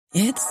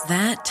It's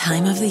that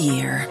time of the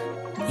year.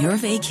 Your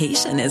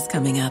vacation is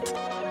coming up.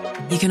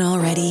 You can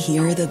already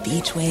hear the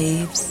beach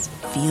waves,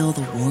 feel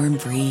the warm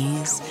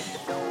breeze,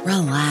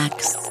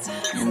 relax,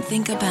 and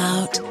think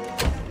about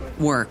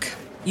work.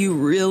 You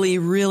really,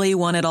 really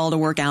want it all to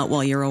work out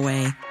while you're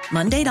away.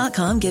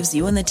 Monday.com gives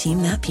you and the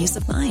team that peace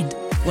of mind.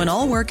 When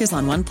all work is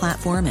on one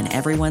platform and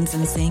everyone's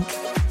in sync,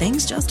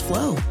 things just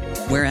flow.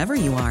 Wherever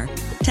you are,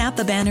 tap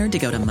the banner to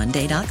go to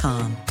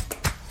Monday.com.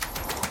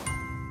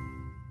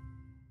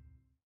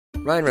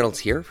 Ryan Reynolds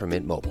here from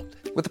Mint Mobile.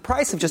 With the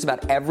price of just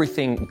about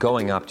everything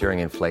going up during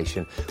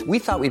inflation, we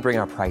thought we'd bring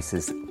our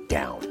prices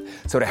down.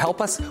 So to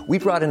help us, we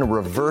brought in a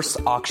reverse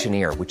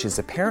auctioneer, which is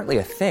apparently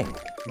a thing.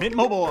 Mint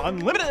Mobile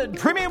Unlimited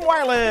Premium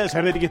Wireless.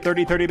 How to get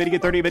 30, 30, bit to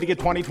get 30, bit to get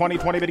 20, 20,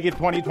 20, bit to get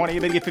 20, 20,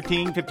 bit to get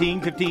 15,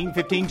 15, 15,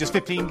 15, just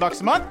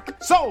 $15 a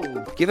month?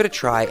 Sold! Give it a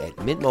try at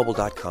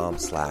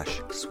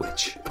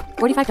mintmobile.com/switch.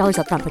 $45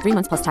 up front for 3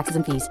 months plus taxes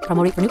and fees.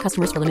 Promo rate for new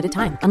customers for limited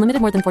time.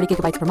 Unlimited more than 40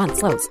 gigabytes per month.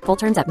 Slows full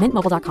terms at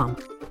mintmobile.com.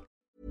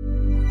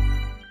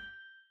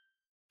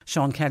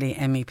 Sean Kelly,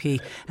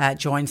 MEP,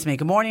 joins me.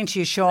 Good morning to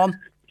you, Sean.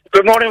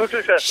 Good morning,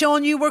 Patricia.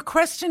 Sean, you were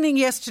questioning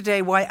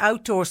yesterday why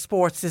outdoor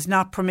sports is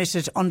not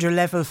permitted under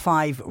level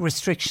 5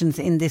 restrictions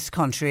in this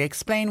country.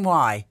 Explain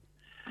why.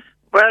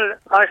 Well,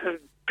 I have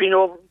been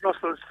over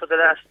Brussels for the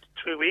last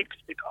 3 weeks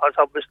because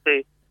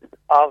obviously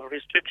of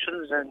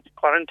restrictions and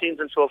quarantines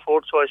and so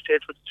forth, so I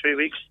stayed for the 3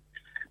 weeks.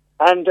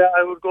 And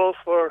I would go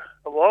for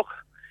a walk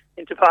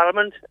into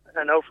Parliament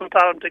and out from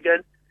Parliament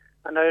again,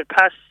 and I would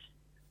pass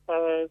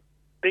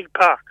Big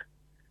Park.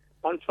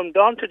 And from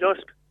dawn to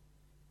dusk,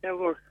 there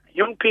were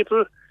young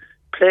people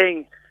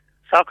playing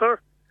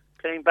soccer,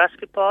 playing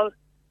basketball,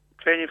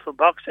 training for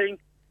boxing,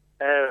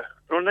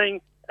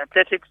 running,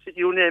 athletics,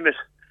 you name it.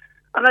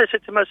 And I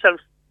said to myself,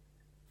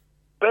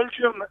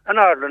 Belgium and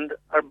Ireland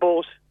are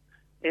both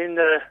in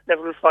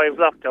level 5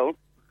 lockdown,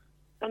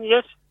 and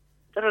yet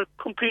there are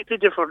completely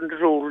different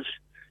rules,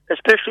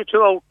 especially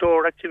to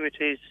outdoor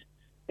activities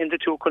in the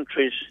two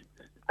countries.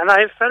 And I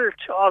have felt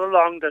all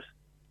along that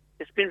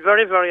it's been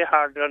very, very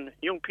hard on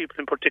young people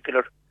in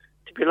particular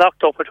to be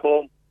locked up at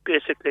home,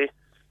 basically,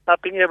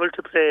 not being able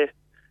to play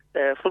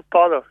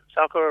football or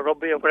soccer or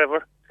rugby or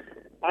whatever.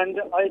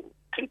 And I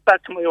think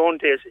back to my own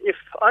days. If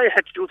I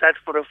had to do that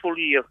for a full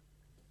year,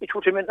 it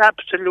would have been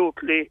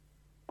absolutely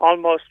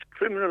almost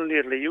criminal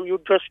nearly. You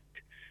just,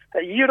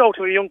 a year out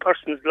of a young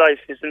person's life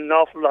is an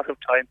awful lot of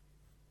time.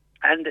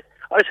 And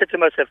I said to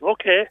myself,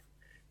 okay,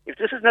 if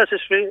this is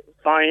necessary,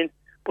 fine,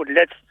 but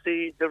let's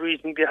see the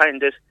reason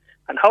behind it.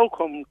 And how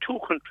come two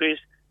countries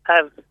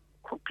have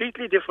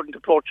completely different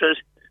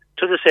approaches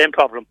to the same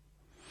problem?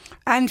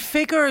 And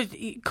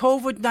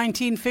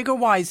COVID-19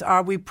 figure-wise,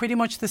 are we pretty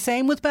much the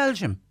same with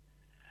Belgium?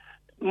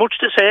 Much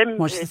the same.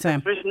 Much the same.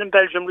 It's risen in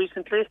Belgium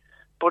recently.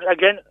 But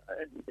again,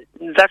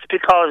 that's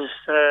because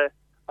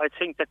I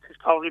think that it's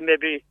probably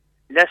maybe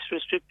less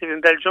restrictive in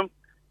Belgium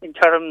in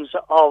terms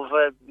of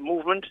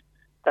movement.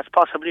 That's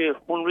possibly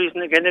one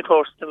reason. Again, of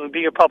course, there will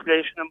be a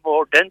population and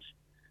more dense.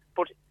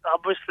 But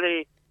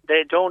obviously,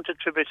 they don't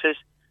attribute it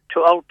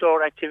to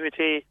outdoor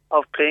activity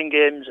of playing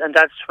games, and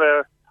that's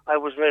where I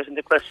was raising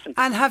the question.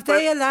 And have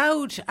they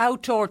allowed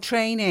outdoor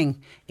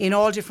training in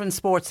all different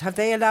sports? Have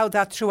they allowed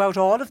that throughout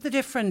all of the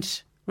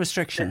different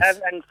restrictions?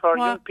 And for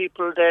young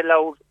people, they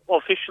allowed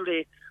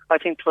officially, I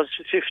think it was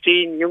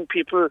 15 young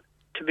people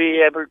to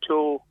be able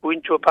to go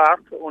into a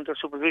park under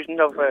supervision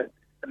of a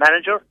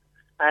manager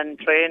and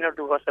train or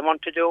do what they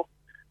want to do.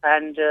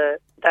 And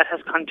that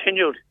has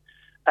continued.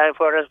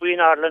 Whereas we in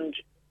Ireland,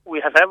 we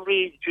have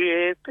every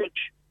GAA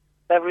pitch,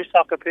 every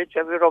soccer pitch,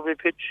 every rugby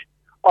pitch,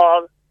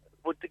 all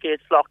with the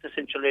gates locked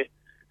essentially.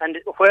 And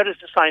where is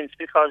the science?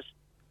 Because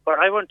what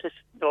I want to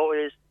know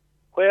is,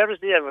 where is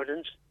the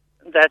evidence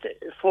that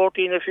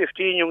 14 or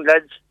 15 young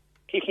lads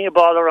kicking a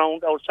ball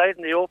around outside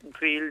in the open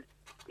field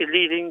is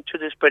leading to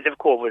the spread of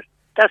COVID?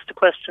 That's the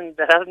question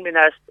that hasn't been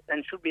asked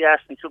and should be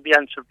asked and should be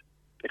answered.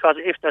 Because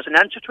if there's an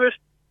answer to it,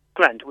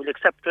 grand, we'll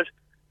accept it.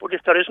 But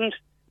if there isn't,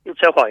 you'll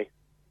say why.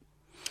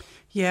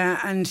 Yeah,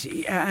 and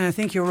I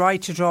think you're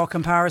right to draw a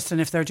comparison.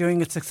 If they're doing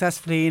it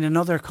successfully in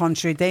another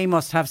country, they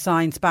must have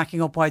science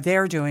backing up why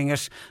they're doing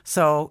it.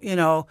 So, you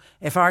know,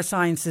 if our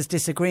science is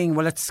disagreeing,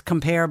 well, let's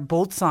compare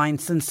both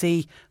science and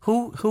see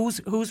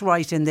who's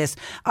right in this.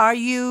 Are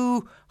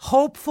you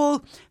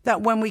hopeful that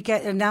when we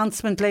get an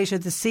announcement later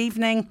this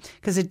evening,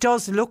 because it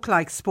does look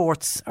like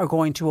sports are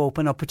going to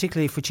open up,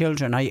 particularly for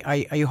children,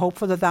 are you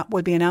hopeful that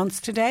will be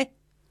announced today?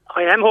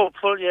 I am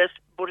hopeful, yes.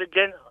 But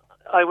again,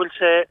 I will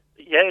say,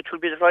 yeah, it will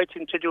be the right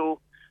thing to do,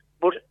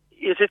 but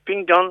is it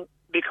being done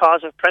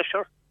because of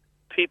pressure?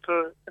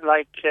 People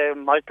like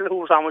Michael, who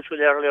was on with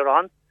you earlier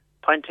on,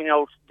 pointing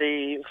out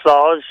the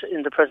flaws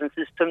in the present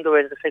system, the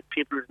way it affects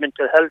people's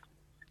mental health,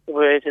 the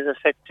way it has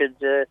affected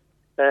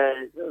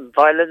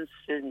violence,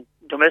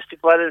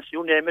 domestic violence,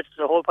 you name it,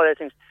 the whole pile of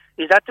things.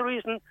 Is that the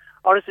reason,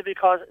 or is it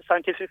because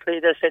scientifically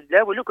they said,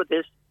 yeah, we look at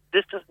this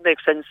doesn't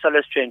make sense, so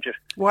let's change it?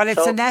 Well,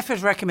 it's an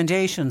effort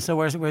recommendation, so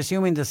we're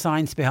assuming the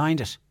science behind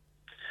it.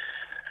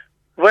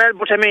 Well,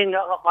 but I mean,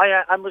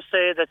 I must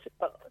say that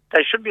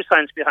there should be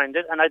science behind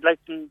it, and I'd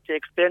like them to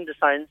explain the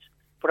science,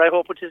 but I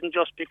hope it isn't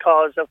just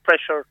because of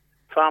pressure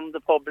from the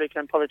public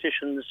and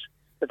politicians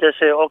that they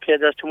say, okay,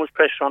 there's too much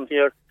pressure on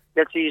here,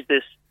 let's ease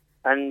this,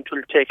 and it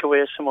will take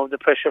away some of the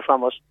pressure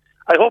from us.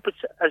 I hope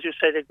it's, as you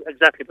said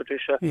exactly,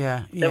 Patricia,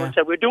 they will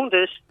say, we're doing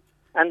this,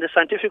 and the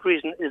scientific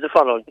reason is the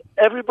following.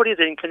 Everybody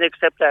then can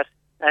accept that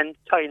and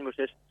tie in with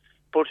it,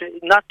 but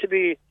not to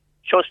be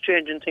just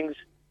changing things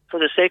for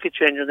the sake of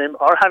changing them,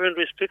 or having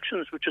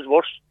restrictions, which is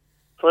worse,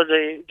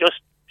 just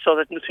so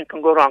that nothing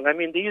can go wrong. I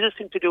mean, the easiest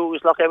thing to do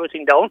is lock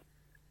everything down,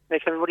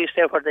 make everybody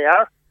stay where they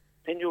are,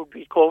 then you'll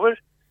beat COVID.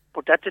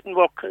 But that didn't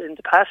work in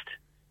the past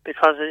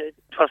because it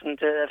wasn't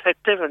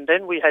effective, and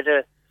then we had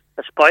a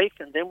spike,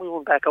 and then we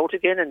went back out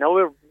again, and now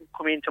we're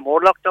coming into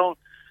more lockdown.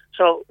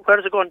 So where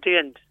is it going to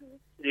end?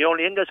 The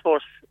only end, I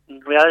suppose, in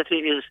reality,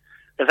 is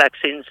the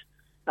vaccines,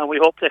 and we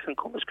hope they can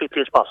come as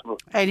quickly as possible.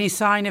 Any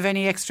sign of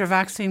any extra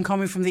vaccine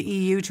coming from the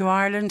EU to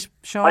Ireland,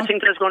 Sean? I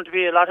think there's going to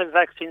be a lot of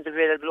vaccines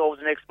available over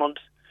the next month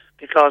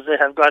because they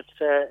have got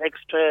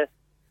extra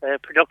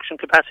production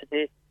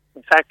capacity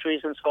in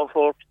factories and so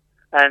forth.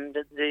 And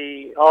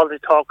all the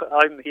talk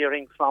I'm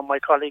hearing from my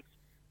colleagues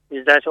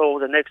is that over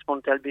the next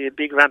month there'll be a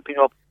big ramping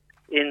up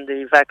in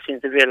the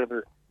vaccines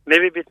available.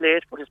 Maybe a bit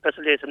late, but it's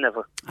better late than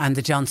never. And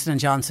the Johnson &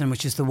 Johnson,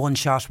 which is the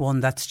one-shot one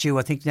that's due,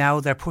 I think now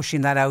they're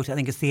pushing that out. I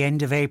think it's the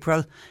end of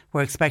April.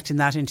 We're expecting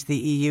that into the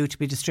EU to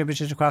be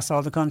distributed across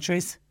all the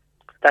countries.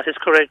 That is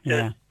correct.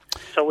 Yeah.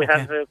 So we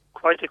have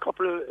quite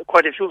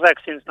a few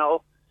vaccines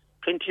now,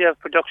 plenty of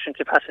production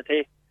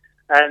capacity,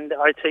 and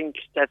I think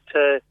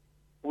that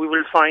we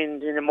will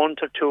find in a month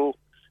or two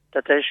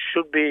that there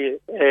should be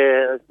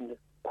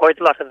quite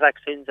a lot of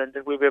vaccines, and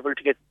that we'll be able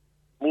to get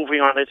moving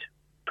on it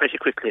pretty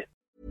quickly.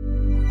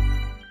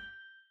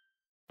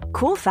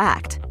 Cool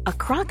fact, a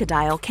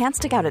crocodile can't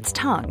stick out its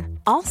tongue.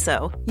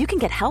 Also, you can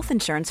get health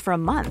insurance for a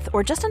month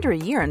or just under a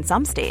year in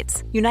some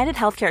states. United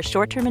Healthcare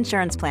short-term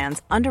insurance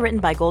plans, underwritten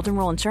by Golden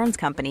Rule Insurance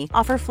Company,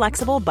 offer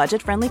flexible,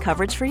 budget-friendly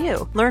coverage for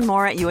you. Learn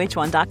more at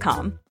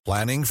UH1.com.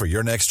 Planning for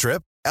your next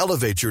trip?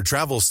 Elevate your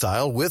travel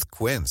style with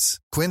Quince.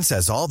 Quince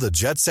has all the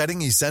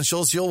jet-setting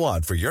essentials you'll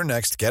want for your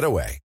next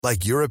getaway,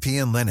 like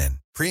European linen,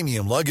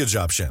 premium luggage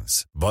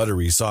options,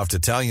 buttery soft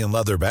Italian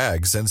leather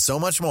bags, and so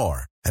much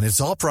more. And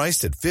it's all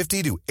priced at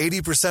 50 to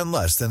 80%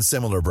 less than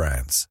similar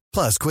brands.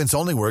 Plus, Quince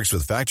only works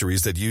with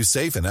factories that use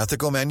safe and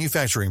ethical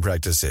manufacturing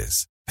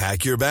practices.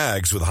 Pack your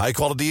bags with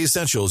high-quality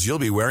essentials you'll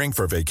be wearing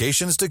for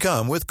vacations to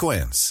come with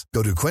Quince.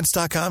 Go to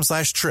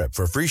quince.com/trip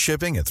for free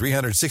shipping and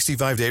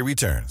 365-day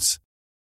returns.